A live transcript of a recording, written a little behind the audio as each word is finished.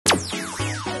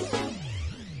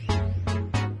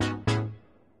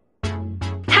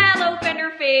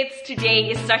Vanderfits! Today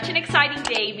is such an exciting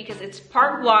day because it's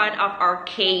part one of our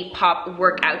K-pop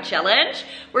workout challenge.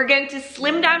 We're going to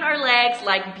slim down our legs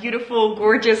like beautiful,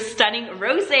 gorgeous, stunning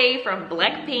ROSÉ from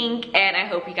BLACKPINK, and I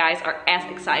hope you guys are as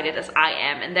excited as I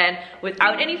am. And then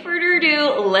without any further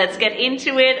ado, let's get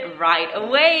into it right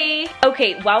away.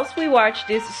 Okay, whilst we watch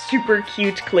this super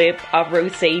cute clip of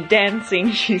ROSÉ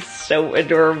dancing, she's so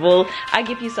adorable, I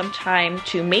give you some time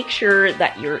to make sure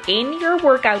that you're in your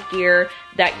workout gear,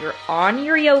 that you're on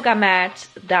your yoga mat,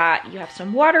 that you have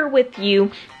some water with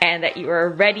you, and that you are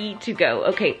ready to go.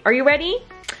 Okay, are you ready?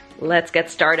 Let's get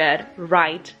started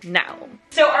right now.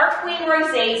 So our queen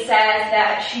ROSÉ says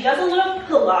that she does a little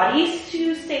Pilates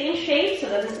to stay in shape, so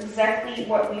that is exactly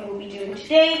what we will be doing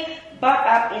today. Butt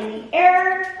up in the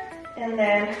air, and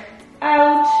then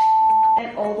out,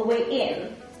 and all the way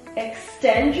in.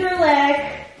 Extend your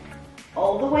leg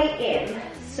all the way in.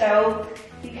 So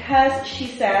because she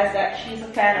says that she's a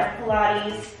fan of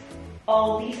Pilates,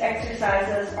 all these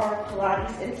exercises are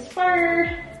Pilates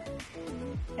inspired.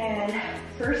 And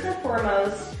first and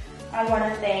foremost, I want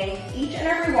to thank each and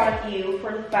every one of you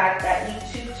for the fact that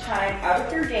you took time out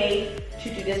of your day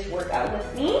to do this workout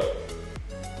with me.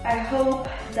 I hope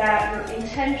that your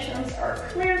intentions are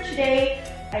clear today.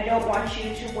 I don't want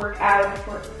you to work out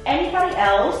for anybody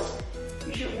else.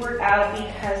 You should work out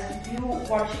because you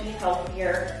want to be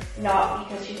healthier, not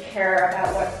because you care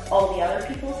about what all the other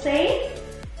people say.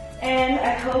 And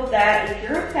I hope that if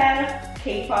you're a fan of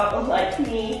K-pop like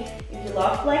me, if you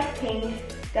love BLACKPINK,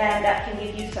 then that can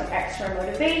give you some extra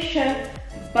motivation.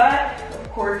 But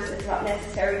of course, it's not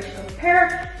necessary to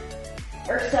compare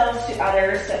ourselves to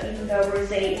others. So even though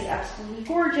ROSÉ is absolutely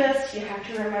gorgeous, you have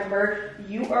to remember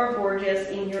you are gorgeous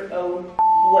in your own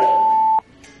way.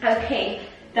 Okay.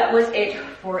 That was it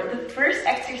for the first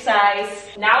exercise.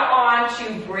 Now on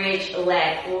to bridge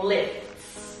leg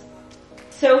lifts.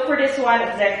 So for this one,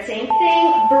 exact same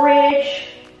thing. Bridge,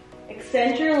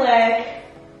 extend your leg,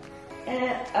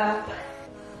 and up,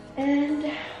 and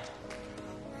down.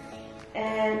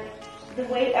 And the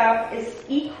way up is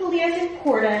equally as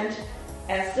important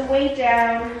as the way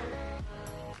down.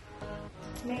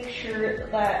 Make sure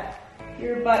that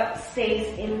your butt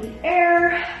stays in the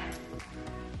air.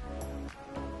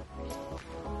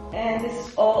 And this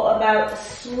is all about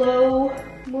slow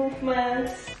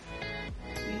movements.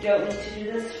 You don't need to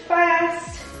do this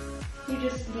fast. You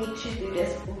just need to do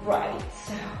this right.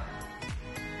 So,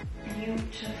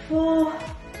 beautiful.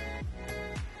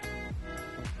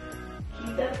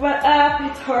 Keep that butt up.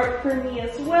 It's hard for me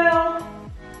as well.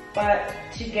 But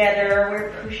together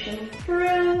we're pushing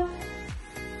through.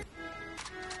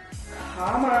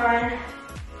 Come on.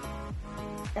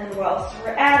 And whilst we're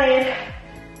at it,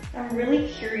 I'm really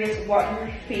curious what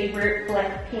your favorite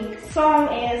BLACKPINK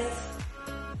song is.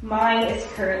 Mine is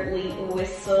currently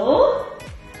Whistle.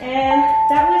 And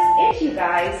that was it, you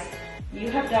guys. You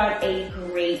have done a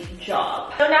great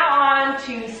job. So now on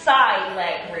to side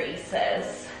leg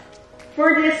raises.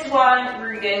 For this one,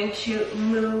 we're going to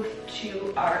move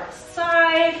to our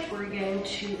side. We're going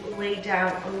to lay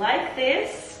down like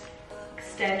this.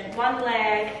 Extend one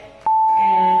leg.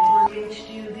 And we're going to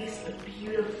do these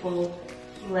beautiful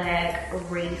leg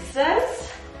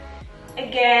raises.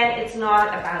 Again, it's not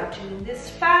about doing this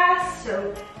fast,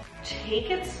 so take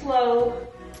it slow.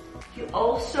 You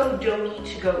also don't need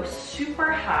to go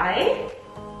super high.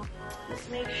 Just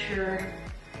make sure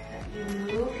that you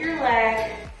move your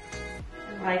leg.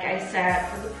 And like I said,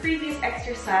 for the previous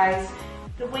exercise,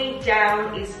 the way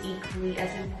down is equally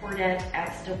as important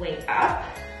as the way up.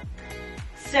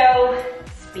 So,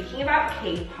 speaking about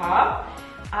K-pop,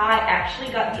 I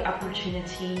actually got the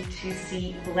opportunity to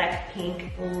see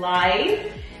BLACKPINK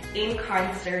live in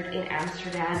concert in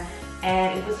Amsterdam,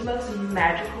 and it was the most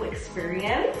magical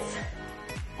experience.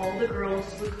 All the girls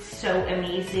looked so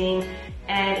amazing,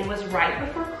 and it was right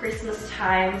before Christmas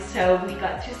time, so we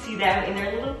got to see them in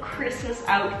their little Christmas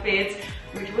outfits,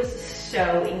 which was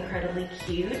so incredibly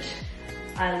cute.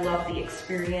 I love the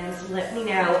experience. Let me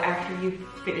know after you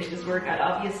finish this workout,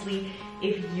 obviously,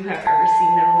 if you have ever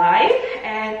seen them live.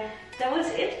 And that was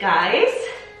it, guys.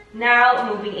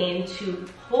 Now moving into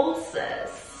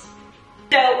pulses.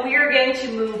 So we are going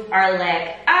to move our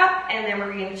leg up, and then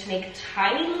we're going to make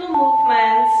tiny little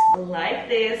movements like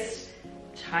this.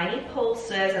 Tiny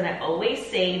pulses, and I always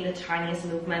say the tiniest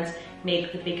movements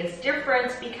make the biggest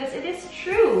difference because it is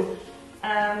true.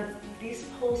 These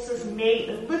pulses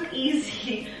may look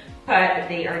easy, but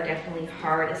they are definitely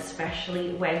hard,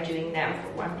 especially when doing them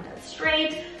for 1 minute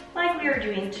straight. like we are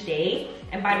doing today.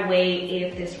 And by the way,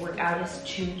 if this workout is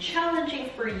too challenging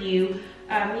for you,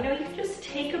 you know, you can just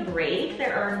take a break.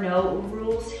 There are no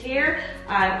rules here.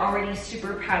 I'm already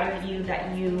super proud of you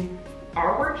that you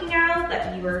are working out,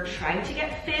 that you are trying to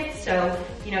get fit. So,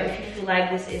 you know, if you feel like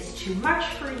this is too much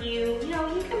for you, you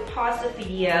know, you can pause the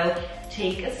video,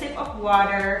 take a sip of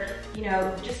water, you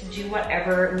know, just do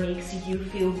whatever makes you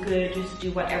feel good, just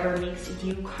do whatever makes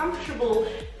you comfortable,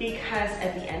 because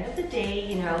at the end of the day,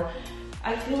 you know,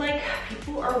 I feel like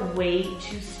people are way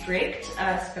too strict,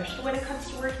 especially when it comes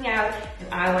to working out,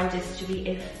 and I want this to be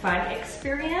a fun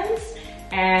experience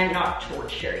and not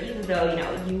torture, even though, you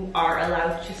know, you are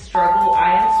allowed to struggle.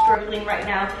 I am struggling right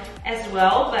now as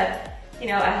well, but you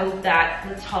know, I hope that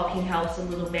the talking helps a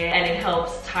little bit and it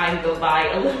helps time go by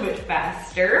a little bit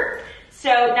faster.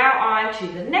 So now on to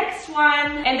the next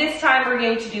one, and this time we're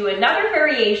going to do another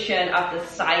variation of the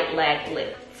side leg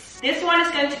lifts. This one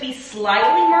is going to be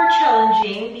slightly more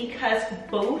challenging because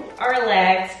both our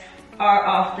legs are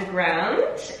off the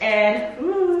ground,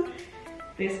 and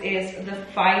this is the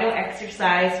final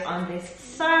exercise on this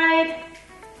side.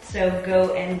 So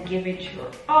go and give it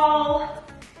your all.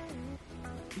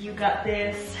 You got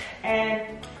this.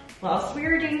 And whilst we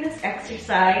are doing this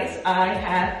exercise, I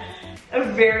have a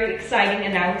very exciting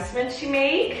announcement to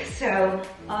make. So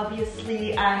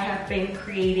obviously I have been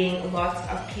creating lots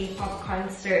of K-pop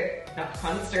content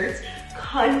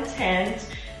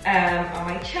on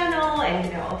my channel, and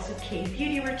you know, also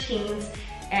K-beauty routines,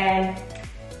 and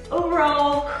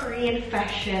overall Korean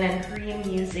fashion and Korean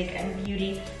music and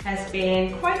beauty has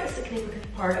been quite a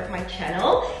significant part of my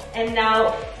channel. And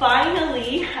now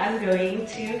finally I'm going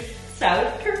to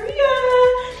South Korea.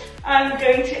 I'm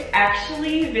going to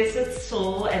actually visit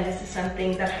Seoul, and this is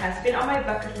something that has been on my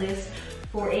bucket list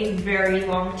for a very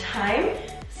long time.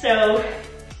 So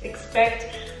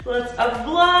expect lots of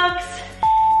vlogs,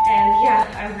 and yeah,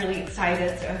 I'm really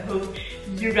excited, so I hope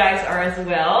you guys are as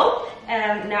well.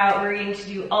 And now we're going to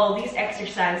do all these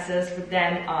exercises, but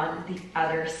then on the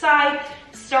other side,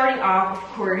 starting off, of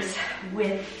course,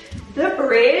 with the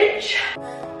bridge.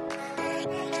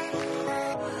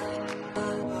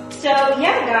 So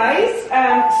yeah, guys,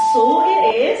 so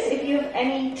it is. If you have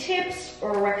any tips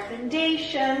or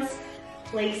recommendations,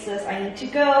 places I need to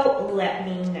go, let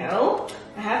me know.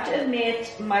 I have to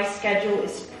admit, my schedule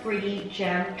is pretty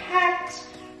jam-packed.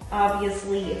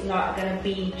 Obviously, it's not gonna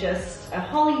be just a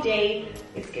holiday,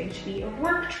 it's going to be a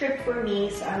work trip for me,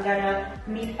 so I'm gonna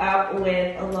meet up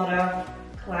with a lot of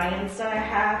clients that I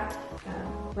have,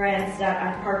 brands that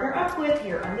I partner up with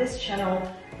here on this channel.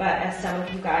 But as some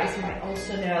of you guys might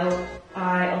also know,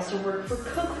 I also work for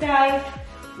Dive,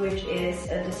 which is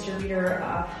a distributor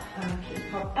of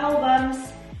K-pop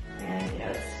albums, and you know,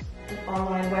 it's an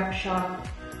online web shop.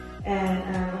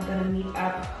 And I'm gonna meet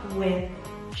up with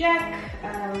Jack,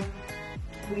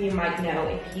 who you might know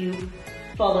if you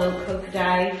follow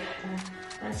Dive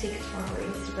on TikTok or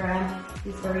Instagram.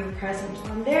 He's very present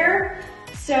on there.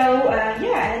 So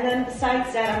yeah, and then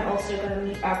besides that, I'm also gonna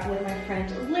meet up with my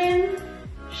friend Lynn.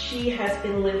 She has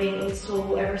been living in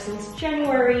Seoul ever since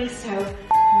January, so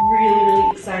really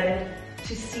excited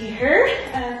to see her.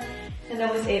 And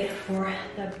that was it for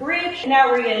the bridge. Now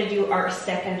we're gonna do our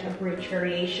second bridge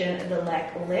variation, the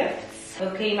leg lifts.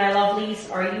 Okay, my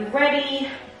lovelies, are you ready?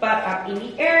 Butt up in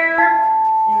the air,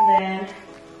 and then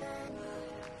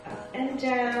up and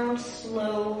down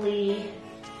slowly.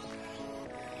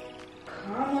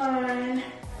 Come on.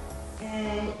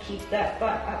 And keep that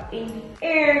butt up in the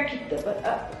air, keep the butt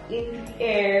up in the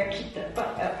air, keep the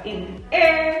butt up in the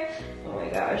air. Oh my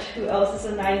gosh, who else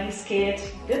is a 90s kid?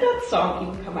 Did that song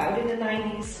even come out in the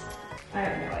 90s? I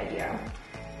have no idea.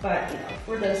 But you know,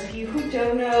 for those of you who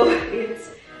don't know,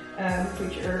 it's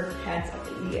put your hands up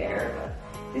in the air.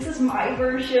 But this is my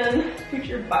version, put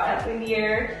your butt up in the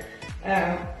air.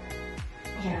 Yeah,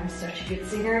 I'm such a good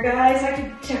singer, guys. I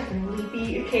could definitely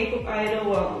be a K-pop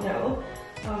idol. Well, no.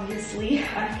 Obviously,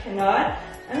 I cannot.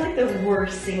 I'm like the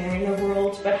worst singer in the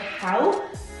world, but how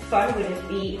fun would it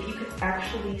be if you could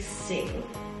actually sing?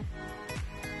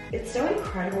 It's so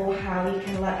incredible how you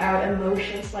can let out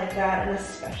emotions like that, and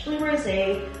especially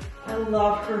Rosé. I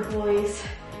love her voice.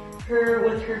 Her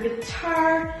with her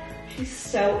guitar, she's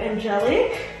so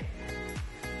angelic.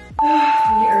 We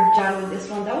are done with this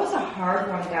one. That was a hard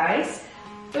one, guys.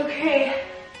 Okay,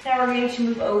 now we're going to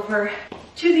move over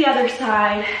to the other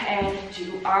side and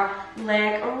do our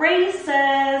leg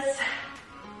raises.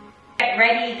 Get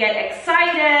ready, get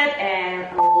excited,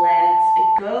 and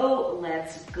let's go,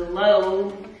 let's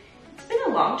glow. It's been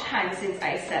a long time since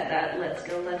I said that, let's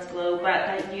go, let's glow, but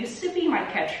that used to be my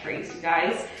catchphrase, you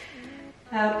guys.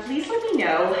 Please let me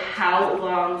know how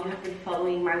long you have been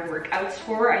following my workouts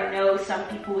for. I know some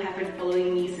people have been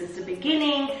following me since the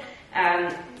beginning.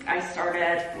 I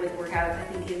started with workouts I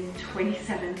think in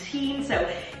 2017,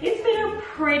 so it's been a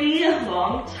pretty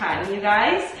long time, you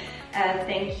guys.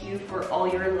 Thank you for all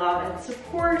your love and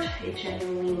support. It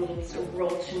genuinely means the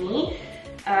world to me.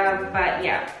 But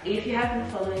yeah, if you have been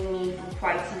following me for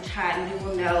quite some time, you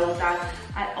will know that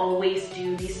I always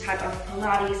do these type of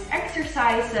Pilates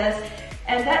exercises,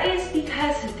 and that is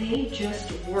because they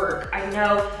just work. I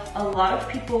know a lot of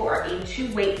people are into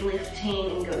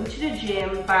weightlifting and going to the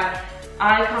gym, but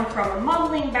I come from a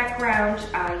modeling background.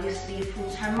 I used to be a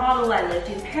full-time model. I lived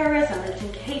in Paris, I lived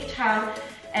in Cape Town,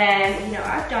 and you know,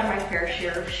 I've done my fair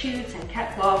share of shoots and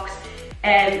catwalks,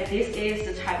 and this is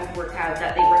the type of workout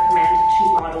that they recommend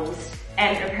to models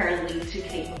and apparently to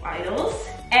K-pop idols.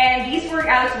 And these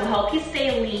workouts will help you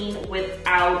stay lean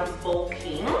without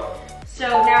bulking. So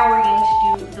now we're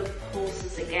going to do the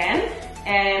pulses again.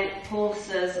 And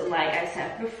pulses, like I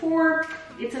said before,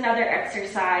 it's another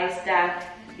exercise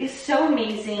that is so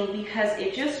amazing because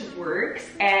it just works.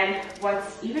 And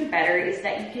what's even better is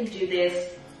that you can do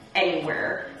this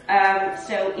anywhere.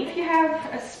 So if you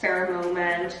have a spare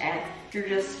moment and you're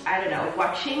just, I don't know,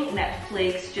 watching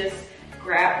Netflix, just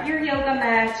grab your yoga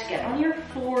mat, get on your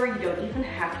floor. You don't even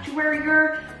have to wear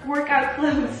your workout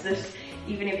clothes.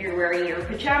 Even if you're wearing your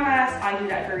pajamas, I do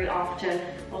that very often.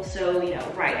 Also, you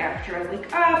know, right after I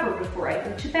wake up or before I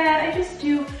go to bed, I just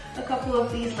do a couple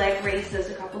of these leg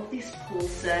raises, a couple of these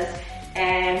pulses,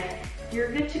 and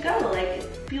you're good to go. Like, it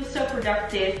feels so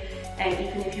productive. And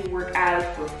even if you work out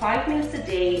for 5 minutes a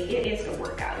day, it is a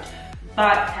workout.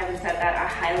 But having said that, I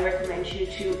highly recommend you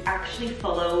to actually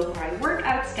follow my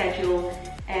workout schedule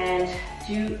and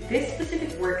do this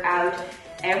specific workout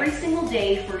every single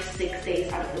day for 6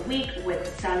 days out of the week,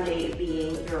 with Sunday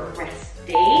being your rest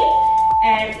day.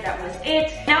 And that was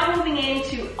it. Now moving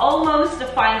into almost the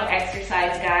final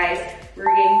exercise, guys. We're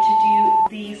going to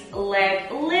do these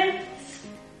leg lifts.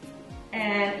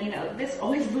 And you know, this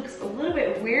always looks a little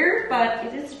bit weird, but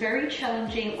it is very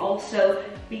challenging also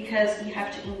because you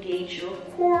have to engage your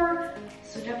core.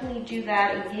 So definitely do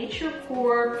that. Engage your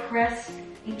core, press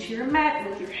into your mat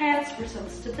with your hands for some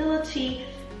stability.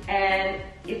 And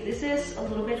if this is a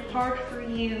little bit hard for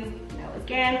you,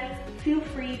 again, feel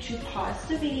free to pause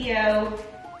the video.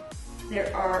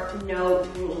 There are no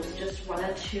rules. Just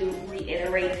wanted to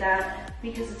reiterate that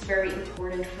because it's very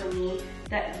important for me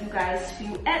that you guys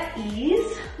feel at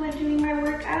ease when doing my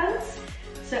workouts.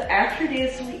 So after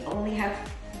this, we only have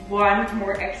one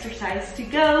more exercise to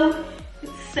go.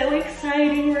 It's so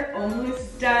exciting, we're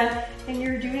almost done, and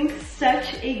you're doing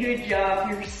such a good job.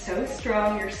 You're so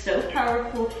strong, you're so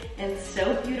powerful, and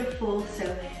so beautiful.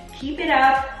 So keep it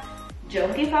up.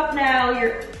 Don't give up now.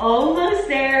 You're almost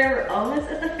there. We're almost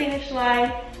at the finish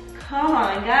line. Come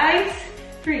on, guys.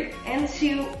 3 and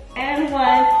 2 and 1,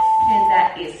 and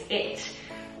that is it.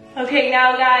 Okay,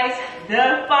 now guys,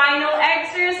 the final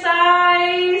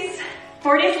exercise.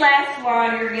 For this last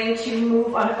one, you're going to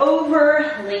move on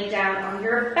over, lay down on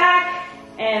your back,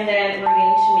 and then we're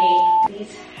going to make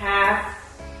these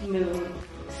half moon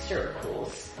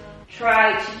circles.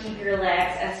 Try to keep your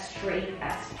legs as straight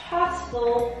as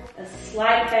possible. A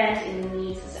slight bend in the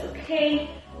knees is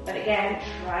okay, but again,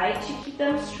 try to keep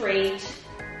them straight.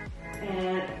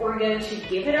 And we're going to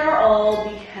give it our all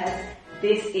because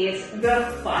this is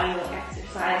the final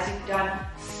exercise. You've done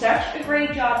such a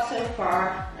great job so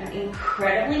far. I'm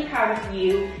incredibly proud of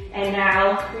you. And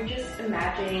now we're just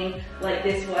imagining like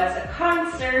this was a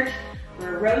concert.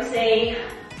 We're ROSÉ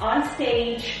on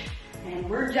stage and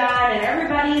we're done and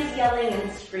everybody is yelling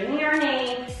and screaming our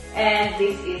name. And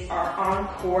this is our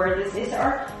encore. This is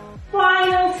our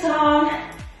final song.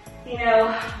 You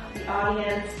know, the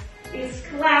audience is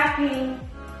clapping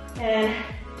and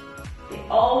they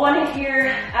all want to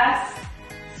hear us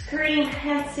scream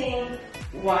and sing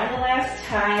one last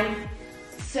time.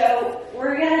 So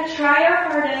we're gonna try our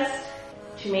hardest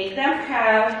to make them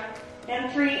proud.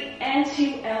 And 3 and 2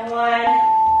 and 1.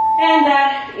 And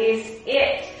that is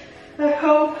it. I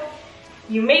hope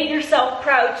you made yourself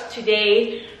proud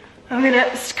today. I'm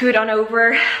gonna scoot on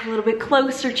over a little bit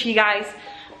closer to you guys.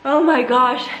 Oh my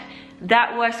gosh,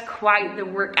 that was quite the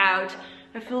workout.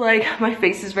 I feel like my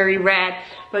face is very red,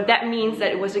 but that means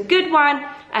that it was a good one.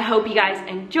 I hope you guys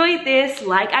enjoyed this.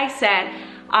 Like I said,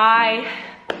 I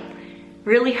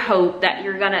really hope that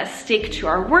you're gonna stick to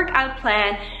our workout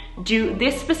plan, do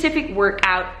this specific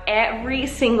workout every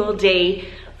single day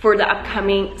for the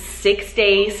upcoming 6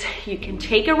 days. You can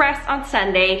take a rest on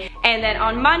Sunday, and then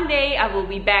on Monday, I will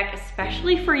be back,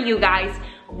 especially for you guys,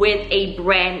 with a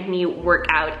brand new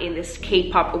workout in this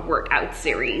K-pop workout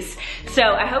series. So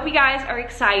I hope you guys are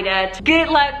excited. Good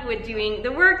luck with doing the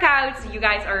workouts. You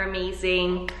guys are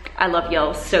amazing. I love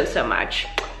y'all so, so much.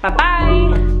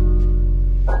 Bye-bye.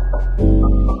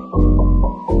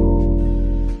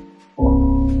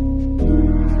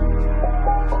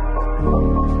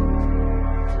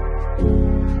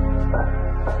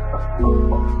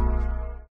 Thank you.